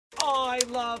I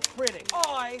love printing.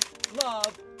 I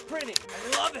love printing.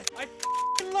 I love it. I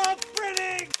love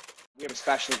printing. We have a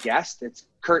special guest. It's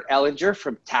Kurt Ellinger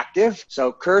from Tactive.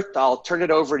 So Kurt, I'll turn it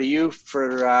over to you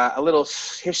for a little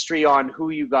history on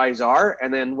who you guys are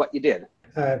and then what you did.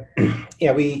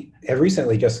 Yeah, we have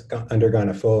recently just undergone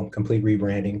a full, complete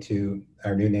rebranding to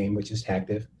our new name, which is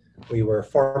Tactive. We were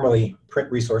formerly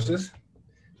Print Resources,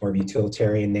 more of a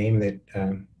utilitarian name that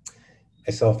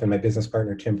myself and my business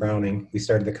partner, Tim Browning, we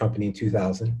started the company in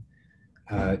 2000,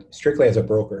 strictly as a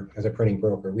broker, as a printing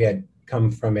broker. We had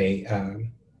come from a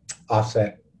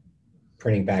offset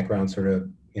printing background, sort of,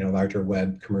 larger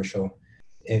web commercial.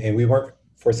 And we weren't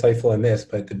foresightful in this,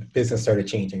 but the business started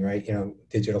changing, right?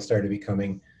 Digital started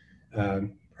becoming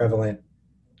prevalent,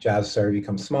 jobs started to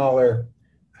become smaller,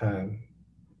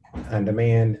 on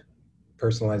demand,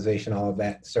 personalization, all of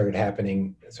that started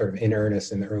happening sort of in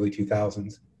earnest in the early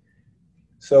 2000s.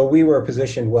 So we were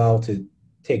positioned well to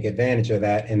take advantage of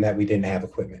that, and that we didn't have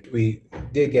equipment. We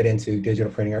did get into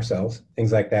digital printing ourselves,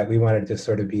 things like that. We wanted to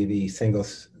sort of be the single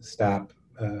stop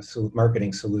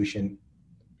marketing solution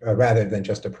rather than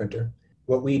just a printer.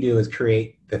 What we do is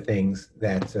create the things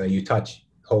that you touch,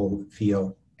 hold,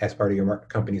 feel as part of your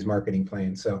company's marketing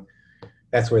plan. So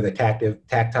that's where the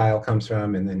tactile comes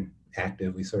from, and then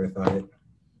active, we sort of thought it,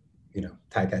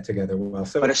 tied that together well.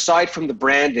 So, but aside from the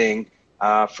branding,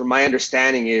 from my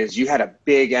understanding is you had a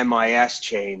big MIS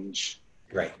change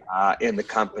right. In the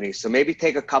company. So maybe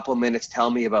take a couple minutes,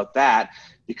 tell me about that,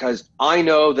 because I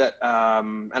know that,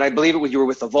 and I believe you were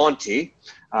with Avanti.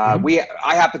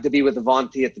 I happened to be with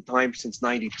Avanti at the time since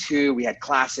 '92. We had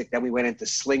Classic, then we went into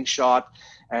Slingshot.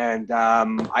 And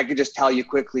I could just tell you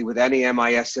quickly, with any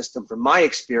MIS system, from my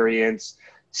experience,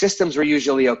 systems were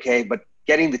usually okay, but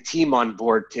getting the team on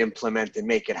board to implement and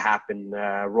make it happen,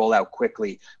 roll out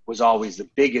quickly, was always the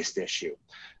biggest issue.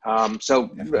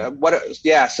 So the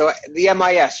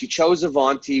MIS, you chose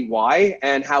Avanti, why,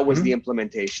 and how was the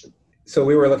implementation? So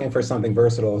we were looking for something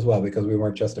versatile as well, because we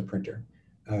weren't just a printer.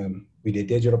 We did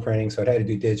digital printing, so it had to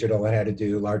do digital, it had to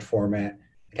do large format,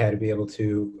 it had to be able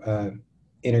to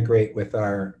integrate with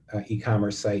our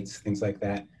e-commerce sites, things like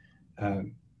that.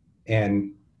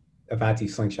 And Avanti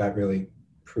Slingshot really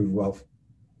proved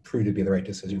to be the right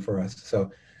decision for us.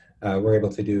 So we're able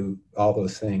to do all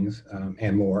those things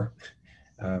and more.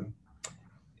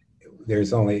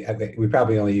 We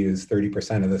probably only use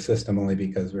 30% of the system, only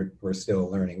because we're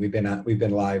still learning. We've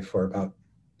been live for about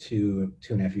two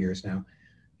and a half years now,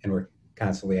 and we're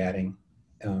constantly adding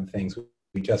things.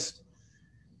 We just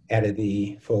added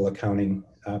the full accounting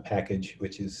package,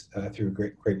 which is through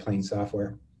Great Plains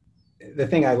software. The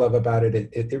thing I love about it,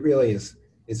 it really is,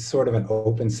 it's sort of an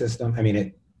open system. I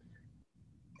mean,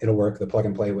 it'll work the plug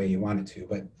and play way you want it to,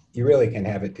 but you really can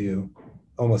have it do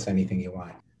almost anything you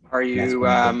want. Are you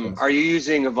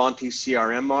using Avanti's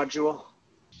CRM module?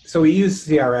 So we use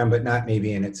CRM, but not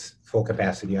maybe in its full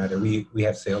capacity either. We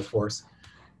have Salesforce,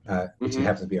 which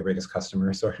happens to be our biggest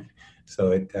customer.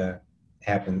 So it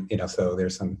happened, so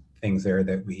there's some things there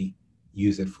that we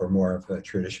use it for more of the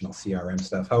traditional CRM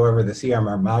stuff. However, the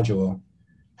CRM module,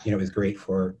 is great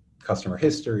for customer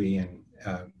history and,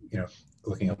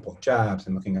 looking up old jobs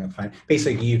and looking up,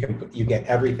 basically you get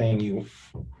everything you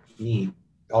need,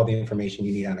 all the information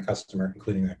you need on a customer,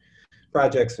 including their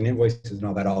projects and invoices and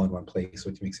all that, all in one place,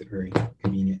 which makes it very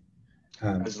convenient.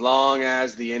 As long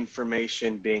as the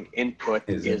information being input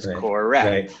is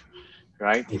correct,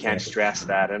 right? You can't stress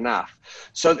that enough.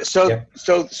 So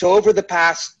over the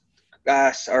past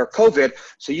or COVID,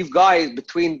 so you guys,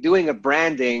 between doing a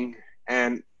branding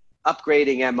and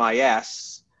upgrading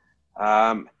MIS,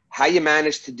 how you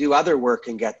manage to do other work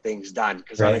and get things done?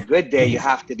 Because on a good day, you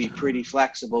have to be pretty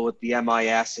flexible with the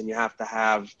MIS, and you have to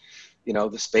have,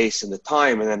 the space and the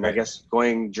time. And then I guess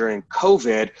going during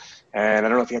COVID, and I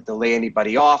don't know if you had to lay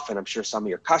anybody off, and I'm sure some of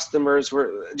your customers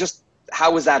were just,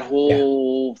 how was that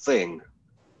whole thing?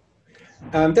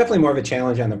 Definitely more of a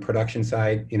challenge on the production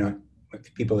side,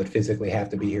 people that physically have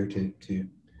to be here to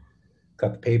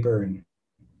cut the paper and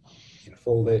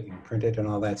fold it and print it and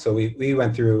all that. So we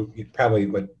went through probably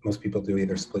what most people do,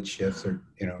 either split shifts or,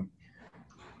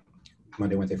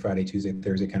 Monday, Wednesday, Friday, Tuesday,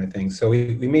 Thursday kind of thing. So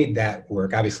we made that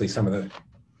work. Obviously, some of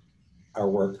our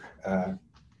work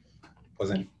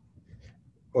wasn't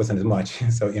as much.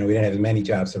 So, we didn't have as many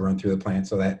jobs to run through the plant.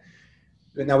 But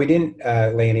now we didn't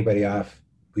lay anybody off.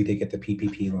 We did get the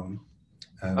PPP loan.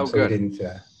 Good.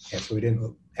 We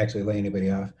didn't actually lay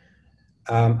anybody off.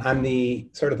 On the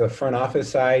sort of the front office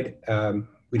side,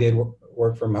 we did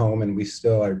work from home, and we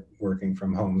still are working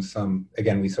from home.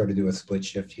 Again, we sort of do a split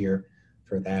shift here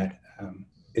for that.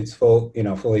 it's full,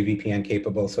 fully VPN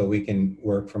capable, so we can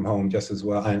work from home just as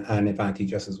well on Avanti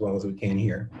just as well as we can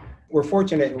here. We're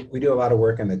fortunate. We do a lot of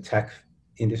work in the tech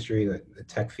industry, the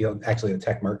tech field, actually the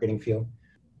tech marketing field,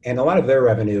 and a lot of their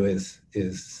revenue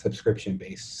is subscription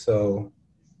based. So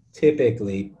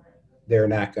typically,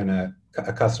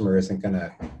 a customer isn't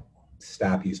gonna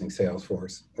stop using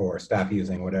Salesforce or stop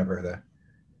using whatever the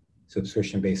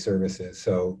subscription based service is.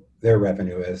 So their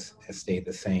revenue has stayed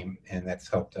the same, and that's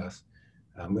helped us.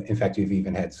 In fact, we've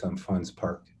even had some funds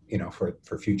parked,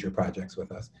 for future projects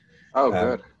with us. Oh,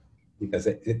 good. Because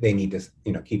they need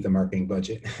to, keep the marketing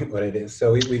budget what it is.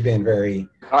 So we've been very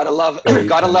gotta love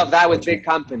that with big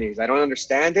companies. I don't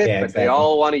understand it, but exactly. They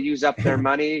all want to use up their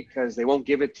money because they won't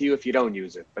give it to you if you don't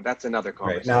use it. But that's another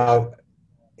conversation. Right.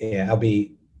 Now, I'll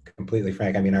be completely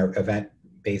frank. I mean, our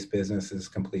event-based business is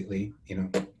completely,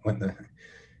 went the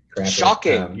crap.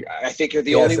 Shocking. I think you're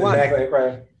the only one. Exactly.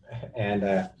 Right.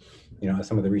 And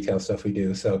some of the retail stuff we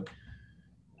do. So,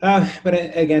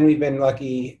 but again, we've been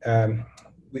lucky.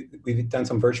 We've done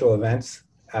some virtual events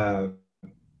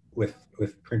with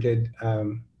printed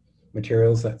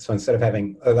materials. So instead of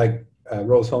having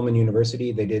Rose-Hulman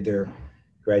University, they did their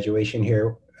graduation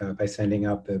here by sending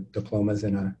out the diplomas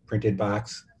in a printed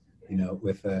box,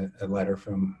 with a letter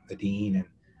from the dean, and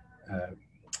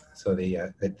so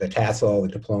the tassel, the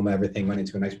diploma, everything went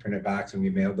into a nice printed box, and we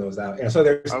mailed those out. So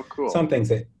there's some things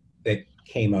that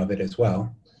came of it as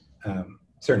well.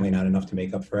 Certainly not enough to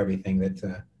make up for everything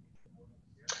that.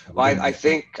 Well, I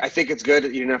think it's good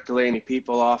that you didn't have to lay any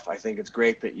people off. I think it's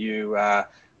great that you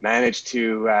managed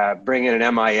to bring in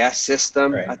an MIS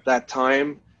system at that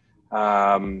time.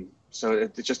 So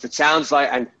it sounds like,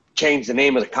 and change the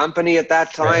name of the company at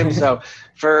that time. So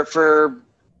for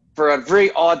a very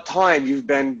odd time, you've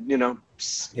been,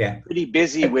 pretty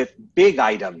busy with big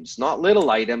items, not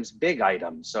little items, big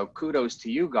items. So kudos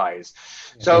to you guys.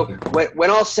 So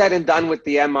when all said and done with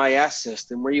the MIS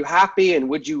system, were you happy, and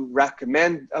would you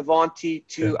recommend Avanti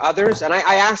to others? And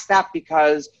I ask that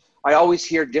because I always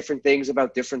hear different things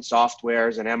about different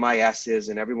softwares and MISs,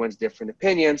 and everyone's different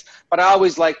opinions. But I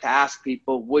always like to ask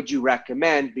people, would you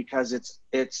recommend? Because it's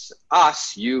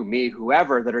us, you, me,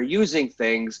 whoever, that are using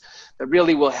things that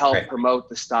really will help promote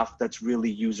the stuff that's really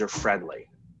user friendly.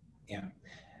 Yeah.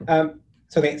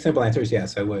 So the simple answer is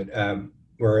yes, I would.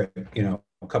 We're a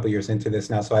couple years into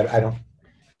this now, so I don't.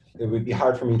 It would be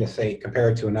hard for me to say compare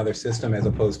it to another system as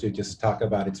opposed to just talk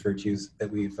about its virtues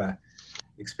that we've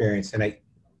experienced. And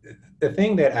the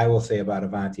thing that I will say about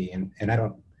Avanti, and I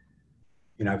don't,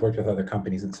 I've worked with other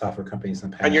companies and software companies in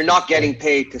the past. And you're not getting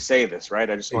paid to say this, right?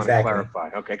 I just want to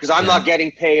clarify. Okay, because I'm not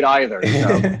getting paid either.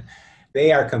 So.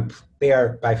 They are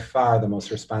by far the most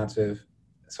responsive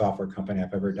software company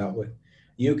I've ever dealt with.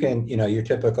 You can, your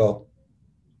typical,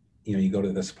 you go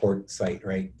to the support site,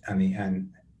 right, on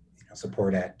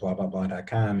support at blah, blah,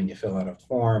 blah.com, and you fill out a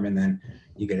form, and then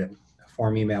you get a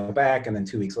form email back, and then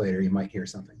 2 weeks later, you might hear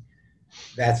something.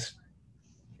 That's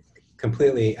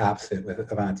completely opposite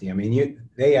with Avanti. I mean,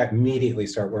 they immediately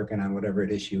start working on whatever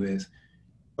issue is.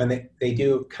 When they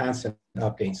do constant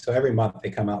updates, so every month they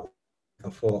come out with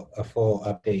a full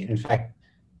update. In fact,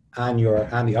 on the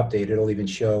update, it'll even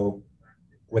show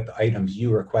what the items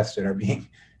you requested are being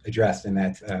addressed in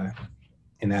that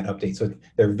update. So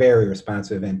they're very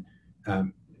responsive, and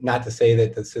not to say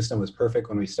that the system was perfect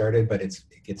when we started, but it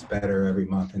gets better every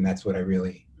month, and that's what I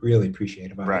really, really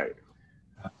appreciate about it.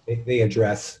 They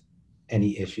address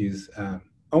any issues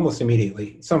almost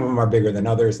immediately. Some of them are bigger than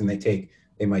others, and they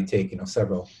might take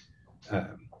several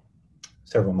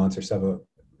months or several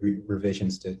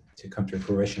revisions to come to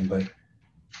fruition. But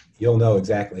you'll know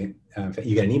exactly.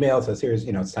 You get an email that says, "Here's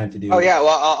it's time to do." Oh yeah,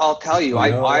 well I'll tell you.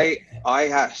 I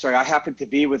happened to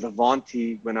be with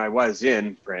Avanti when I was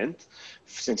in print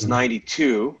since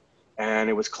 '92. And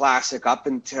it was classic up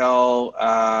until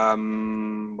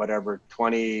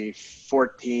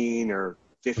 2014 or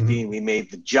 15. We made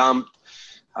the jump,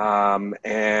 in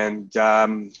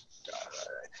the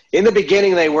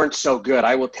beginning they weren't so good.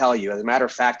 I will tell you. As a matter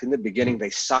of fact, in the beginning they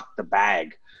sucked the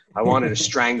bag. I wanted to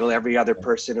strangle every other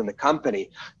person in the company.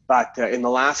 But in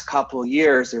the last couple of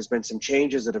years, there's been some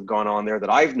changes that have gone on there that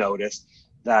I've noticed.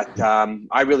 That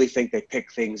I really think they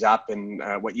pick things up, and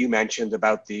what you mentioned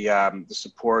about the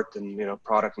support and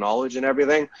product knowledge and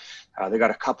everything, they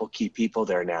got a couple key people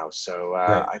there now. So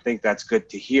I think that's good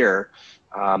to hear,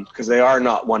 because they are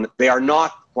not one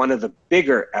of the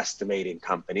bigger estimating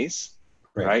companies,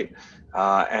 right?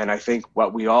 And I think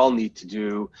what we all need to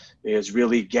do is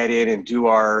really get in and do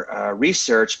our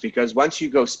research, because once you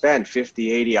go spend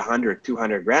 50, 80, 100,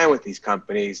 200 grand with these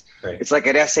companies, it's like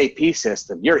an SAP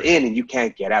system. You're in and you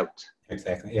can't get out.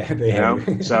 Exactly. Yeah. They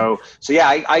have. So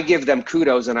yeah, I give them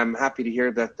kudos, and I'm happy to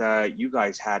hear that you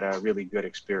guys had a really good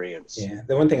experience. Yeah.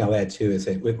 The one thing I'll add too is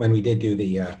that when we did do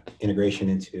the integration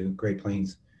into Great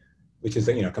Plains, which is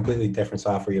completely different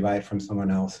software, you buy it from someone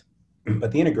else,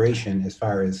 but the integration as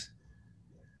far as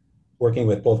working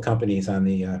with both companies on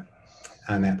the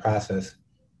on that process,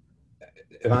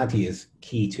 Avanti is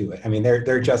key to it. I mean,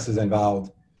 they're just as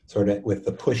involved sort of with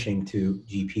the pushing to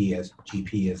GP as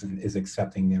GP is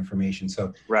accepting the information.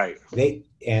 So right. They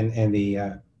and the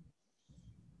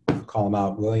I'll call him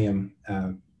out, William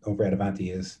over at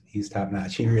Avanti he's top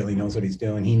notch. He really knows what he's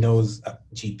doing. He knows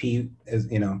GP is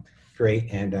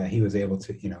great, and he was able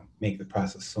to make the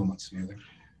process so much smoother.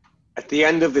 At the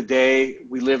end of the day,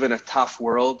 we live in a tough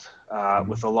world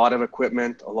with a lot of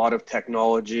equipment, a lot of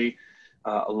technology,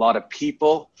 a lot of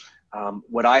people.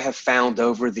 What I have found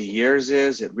over the years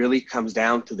is it really comes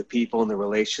down to the people and the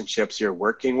relationships you're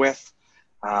working with.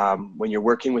 When you're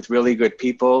working with really good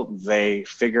people, they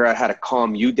figure out how to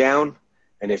calm you down.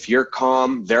 And if you're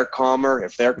calm, they're calmer.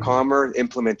 If they're calmer,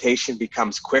 implementation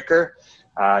becomes quicker.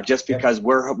 Just because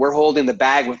we're holding the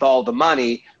bag with all the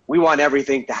money, we want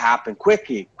everything to happen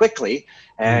quickly.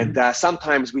 And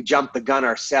sometimes we jump the gun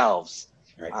ourselves.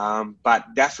 Right.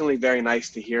 But definitely very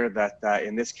nice to hear that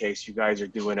in this case, you guys are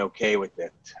doing okay with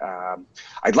it.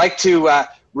 I'd like to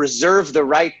reserve the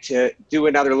right to do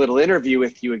another little interview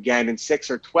with you again in 6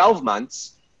 or 12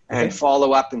 months and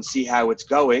follow up and see how it's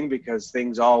going, because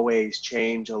things always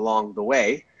change along the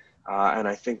way. And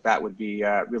I think that would be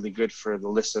really good for the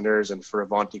listeners and for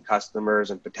Avanti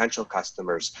customers and potential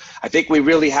customers. I think we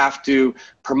really have to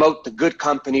promote the good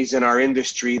companies in our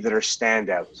industry that are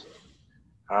standout.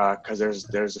 Because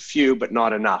there's a few, but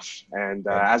not enough. And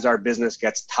as our business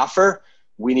gets tougher,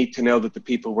 we need to know that the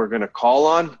people we're going to call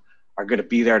on are going to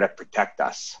be there to protect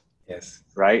us. Yes.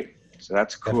 Right? So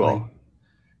that's cool. Definitely.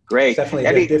 Great. It's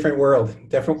definitely a different world.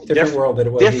 Different world than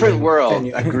it was different world.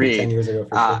 Agreed. 10 years ago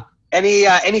for sure.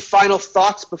 Any final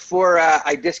thoughts before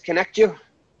I disconnect you?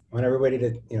 I want everybody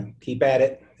to keep at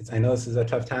it. I know this is a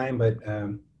tough time, but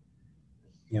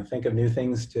think of new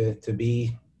things to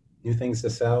be, new things to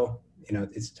sell.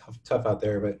 It's tough out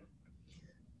there, but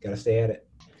got to stay at it.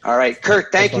 All right, Kurt,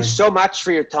 thank you so much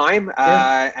for your time,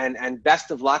 and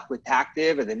best of luck with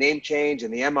Tactive and the name change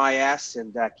and the MIS,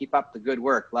 and keep up the good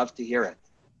work. Love to hear it.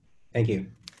 Thank you.